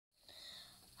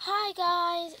Hi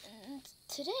guys, and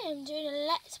today I'm doing a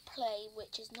let's play,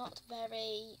 which is not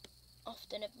very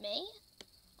often of me.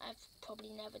 I've probably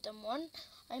never done one.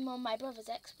 I'm on my brother's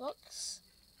Xbox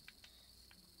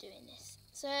doing this.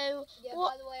 So yeah,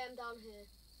 what? By the way, I'm down here.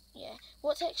 Yeah.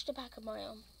 What texture pack am I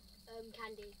on?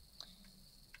 Candy.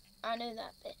 I know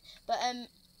that bit, but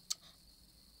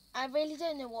I really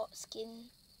don't know what skin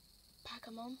pack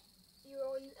I'm on. You're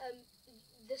on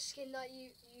the skin that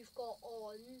you've got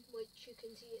on, which you can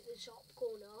see at the top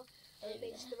corner.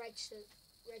 It's the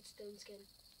redstone skin.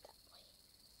 That way.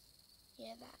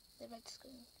 Yeah, the red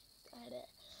skin.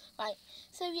 Right.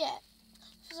 So yeah.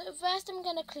 So first I'm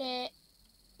gonna clear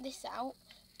this out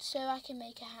so I can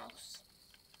make a house.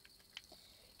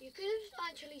 You could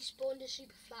have actually spawned a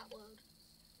super flat world.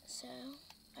 So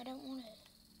I don't want it.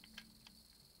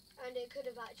 And it could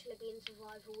have actually been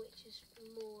survival, which is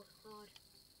more hard.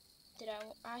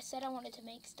 I said I wanted to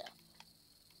make stuff.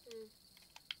 Mm.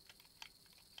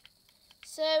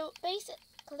 So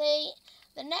basically,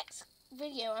 the next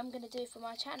video I'm going to do for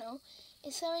my channel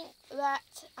is something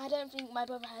that I don't think my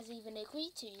brother has even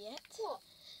agreed to yet. What?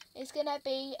 It's going to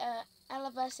be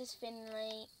Ella versus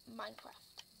Finlai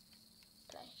Minecraft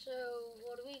play. So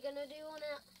what are we going to do on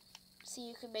it? So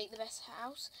you can make the best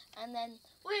house, and then...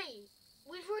 Wait,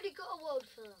 we've already got a world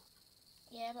for that.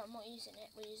 Yeah, but I'm not using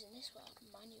it. We're using this world,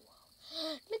 my new world.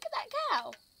 Look at that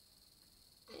cow!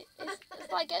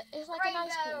 It's like an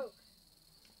ice cream.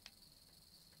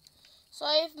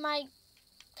 Sorry if my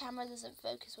camera doesn't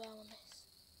focus well on this.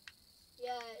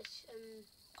 Yeah, it's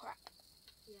crap.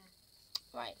 Yeah.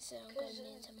 Right, so I'm going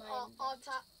into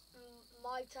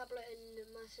my tablet and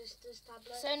my sister's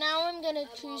tablet. So now I'm gonna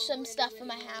choose some stuff for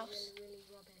my house. Really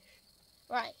rubbish.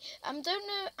 Right, I'm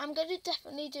gonna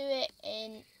definitely do it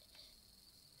in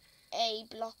a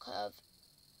block of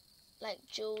like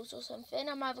jewels or something.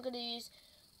 I might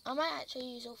actually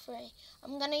use all three.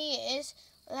 I'm gonna use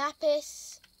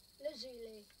lapis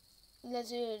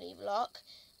lazuli block,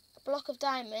 a block of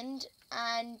diamond,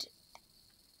 and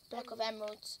a block of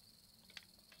emeralds.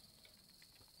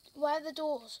 Where are the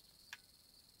doors?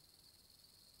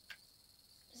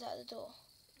 Is that the door?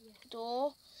 Yeah.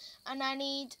 Door. And what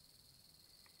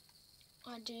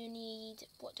do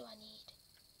I need?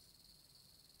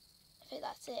 I think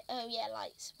that's it. Oh yeah,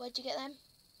 lights. Where'd you get them?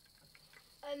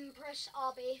 Press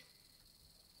RB.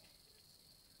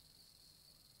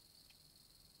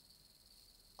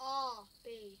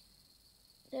 RB.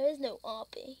 There is no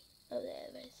RB. Oh,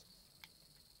 there is.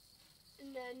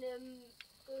 And then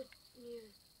go new,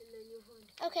 and then you'll find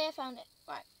it. Okay, I found it.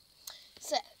 Right.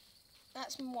 So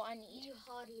that's what I need. You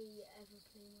hardly ever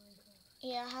play Minecraft.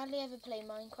 Yeah, I hardly ever play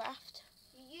Minecraft.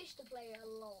 You used to play it a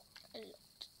lot.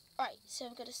 Right, so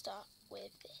I'm gonna start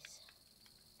with this.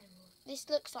 Emerald. This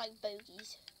looks like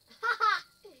bogies.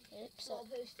 Oops. Not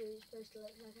supposed to. It's supposed to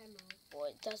look like emerald. Well,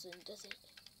 it doesn't, does it?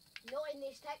 Not in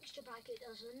this texture pack, it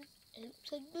doesn't. It looks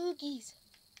like bogies.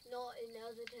 Not in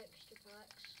other texture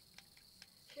packs.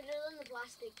 Should have done the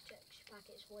plastic texture pack,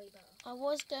 it's way better. I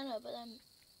was gonna, but then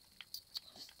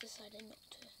I've decided not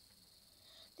to.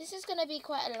 This is gonna be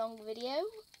quite a long video.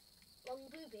 Long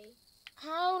booby?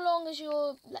 How long is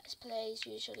your Let's Plays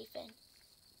usually, Finn?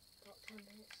 About 10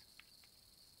 minutes.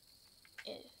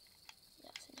 Ew,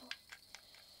 that's annoying.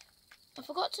 I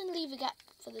forgot to leave a gap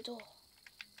for the door.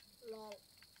 Lol.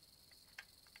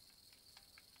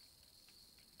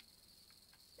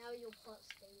 Now your butt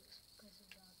stinks because of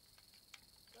that.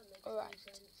 That makes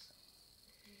no sense.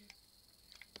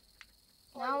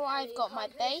 Now I've got my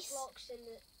base. Blocks in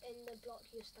the block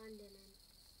you're standing in.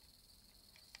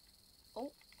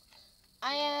 Oh,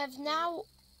 I have now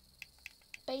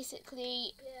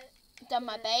basically done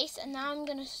my base, and now I'm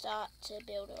gonna start to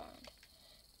build around.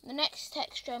 The next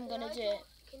texture I'm gonna do.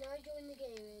 Can I join the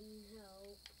game and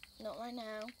help? Not right now.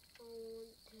 I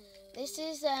want to. This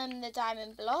is the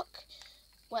diamond block.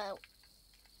 Well,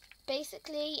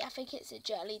 basically, I think it's a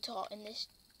jelly tot in this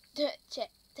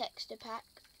texture pack.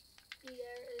 Yeah,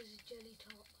 it is a jelly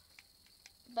top.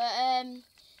 But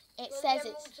it says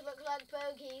it's to look like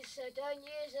bogies, so don't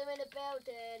use them in a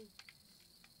building.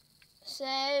 So.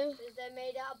 Because they're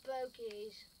made out of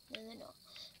bogies. No,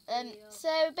 they're not.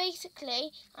 So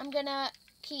basically, I'm gonna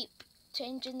keep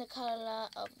changing the colour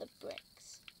of the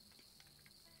bricks.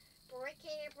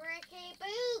 Bricky, bricky,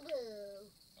 boo boo.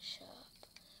 Shut up.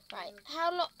 Right.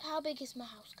 How big is my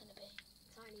house gonna be?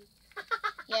 Tiny.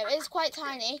 Yeah, it is quite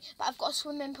tiny, but I've got a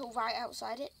swimming pool right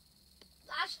outside it.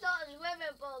 That's not a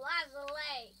swimming pool, that's a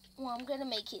lake. Well, I'm gonna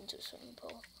make it into a swimming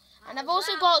pool. And I've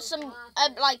also got some,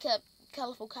 like a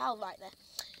colourful cow right there.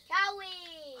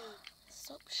 Cowie!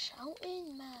 Stop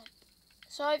shouting, man.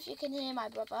 Sorry if you can hear my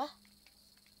brother.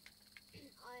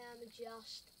 I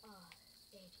just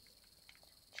idiot.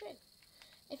 True.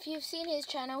 If you've seen his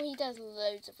channel, he does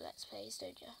loads of Let's Plays,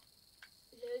 don't you?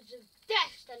 Loads of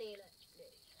Destiny Let's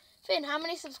Plays. Finn, how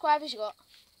many subscribers you got?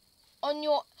 On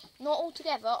your, not all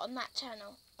together, on that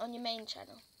channel, on your main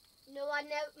channel. No, I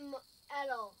never,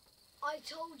 Ella, I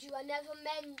told you I never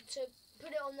meant to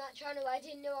put it on that channel. I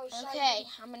didn't know I was Okay,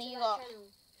 how many you got? Channel.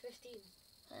 15.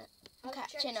 I'm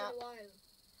catching up.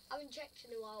 I haven't checked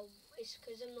in a while. It's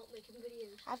because I'm not making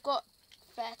videos. I've got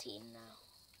 13 now.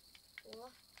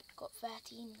 What? Got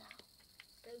 13 now.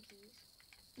 Bogies?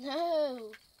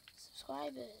 No,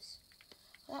 subscribers.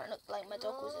 That looked like my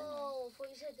dog was in there. Oh, I thought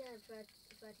you said they had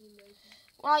 13 bogies.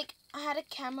 Like, I had a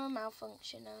camera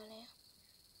malfunction earlier.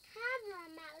 Camera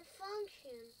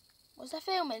malfunction? Was I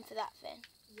filming for that, Finn?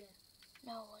 Yeah.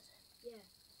 No, I wasn't. Yeah.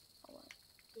 I wasn't.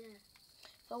 Yeah.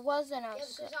 If I was, then I Yeah,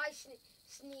 was... because I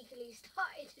sneakily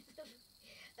started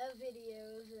a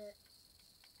video of it.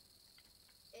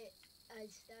 I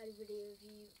started a video of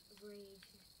you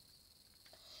raging.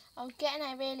 I was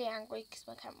getting really angry because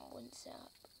my camera wouldn't set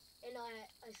up. And I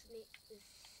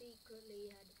secretly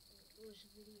had was a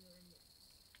video in it.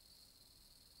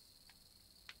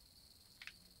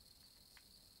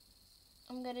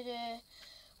 I'm going to do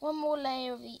one more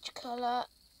layer of each colour.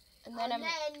 And then let me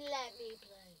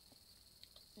play.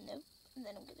 Nope. And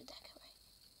then I'm going to decorate.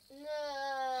 No.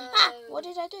 Ah! What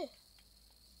did I do?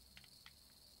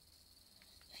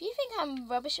 If you think I'm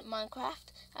rubbish at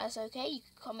Minecraft, that's okay. You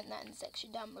can comment that in the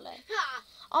section down below. Ha!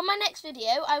 On my next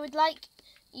video, I would like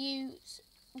you,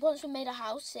 once we've made our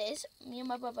houses, me and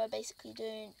my brother are basically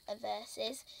doing a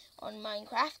versus on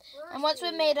Minecraft. And once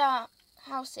we've made our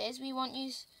houses, we want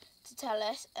you to tell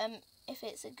us if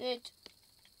it's a good...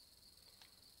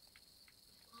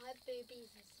 My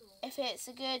boobies are sore. If it's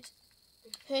a good...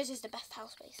 Whose is the best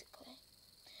house, basically.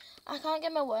 I can't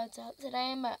get my words out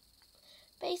today, but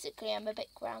basically I'm a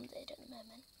bit grounded at the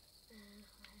moment.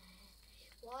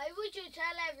 Why would you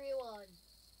tell everyone?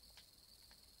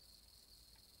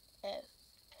 Oh.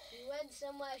 She went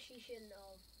somewhere she shouldn't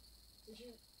have. And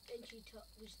she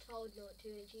was told not to,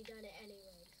 and she done it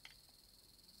anyways.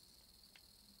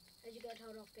 And she got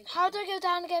told off big How do I go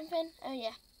down again, Finn? Oh,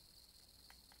 yeah.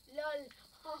 Lol.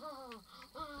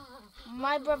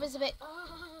 My brother's a bit...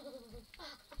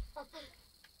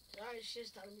 Sorry, it's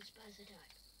just on this bus attack.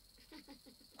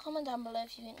 Comment down below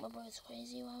if you think my brother's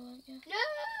crazy, why won't you?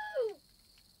 No!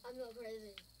 I'm not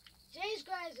crazy. She's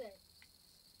crazy.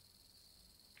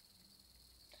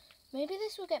 Maybe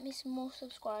this will get me some more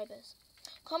subscribers.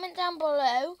 Comment down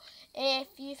below if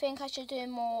you think I should do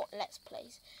more Let's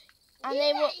Plays. And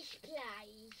they will... Let's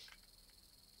Plays.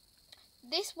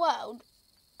 This world,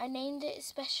 I named it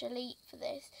especially for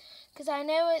this, because I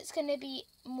know it's going to be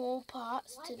more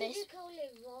parts to this. Why did you call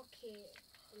it Rocket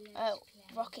Let's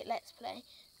Play? Rocket Let's Play,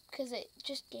 because it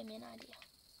just gave me an idea.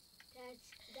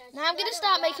 That's Now I'm going to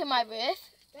start making my roof.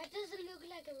 That doesn't look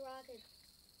like a rocket.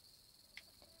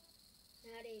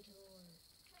 Not at all.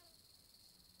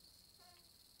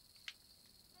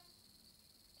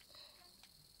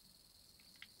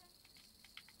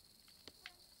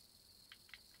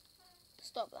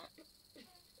 Stop that.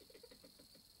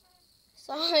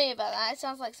 Sorry about that. It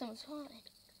sounds like someone's farting.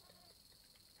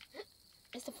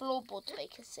 It's the floorboards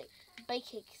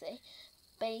basically.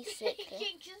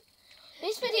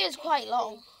 This video is quite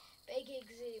long.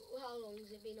 How long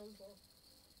has it been on for?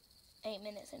 8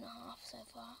 minutes and a half so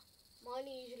far. Mine are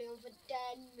usually on for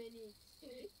 10 minutes.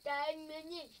 10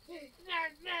 minutes.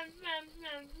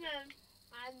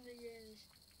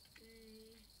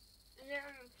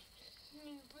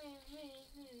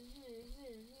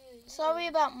 Sorry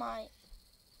about my...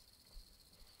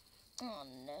 Oh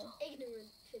no.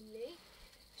 Ignorant Finlai.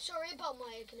 Sorry about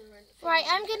my ignorant Finlai. Right,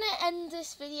 I'm going to end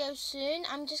this video soon.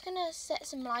 I'm just going to set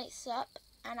some lights up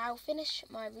and I'll finish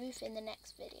my roof in the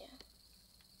next video.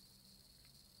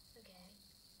 Okay.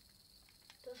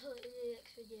 Before in the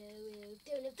next video we're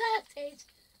doing a birthdays.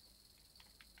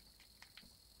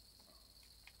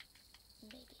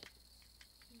 Maybe.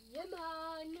 Yeah,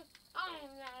 man.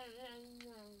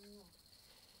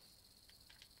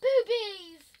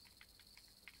 Boobies!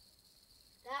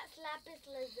 That's lapis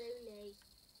lazuli.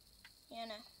 Yeah,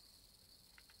 no.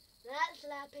 That's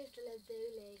lapis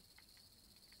lazuli.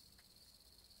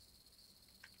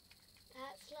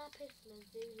 That's lapis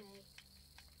lazuli.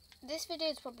 This video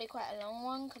is probably quite a long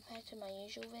one compared to my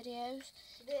usual videos.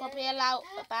 There- Probably about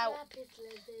lapis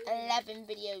lazuli. 11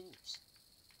 videos.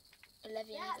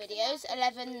 11 videos.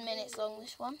 11 minutes long,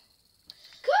 this one.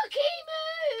 Cookie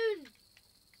Moon!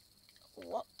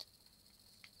 What?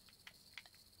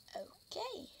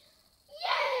 Okay.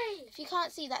 Yay! If you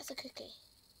can't see, that's a cookie.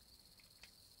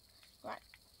 Right.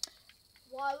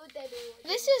 Why would they be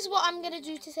watching? This is what I'm going to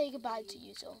do to say goodbye to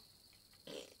you all.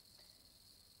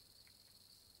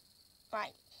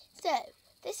 Right, so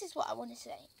this is what I want to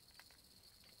say.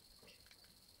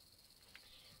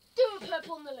 Do a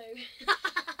purple on the loo.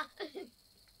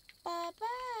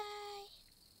 Bye-bye.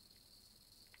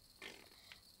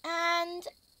 And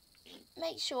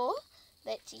make sure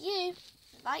that you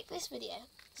like this video.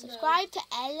 Subscribe to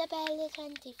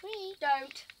EllaBella23.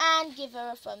 Don't. And give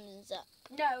her a thumbs up.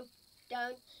 No,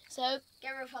 don't. So,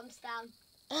 Give her a thumbs down.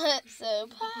 so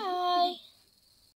bye.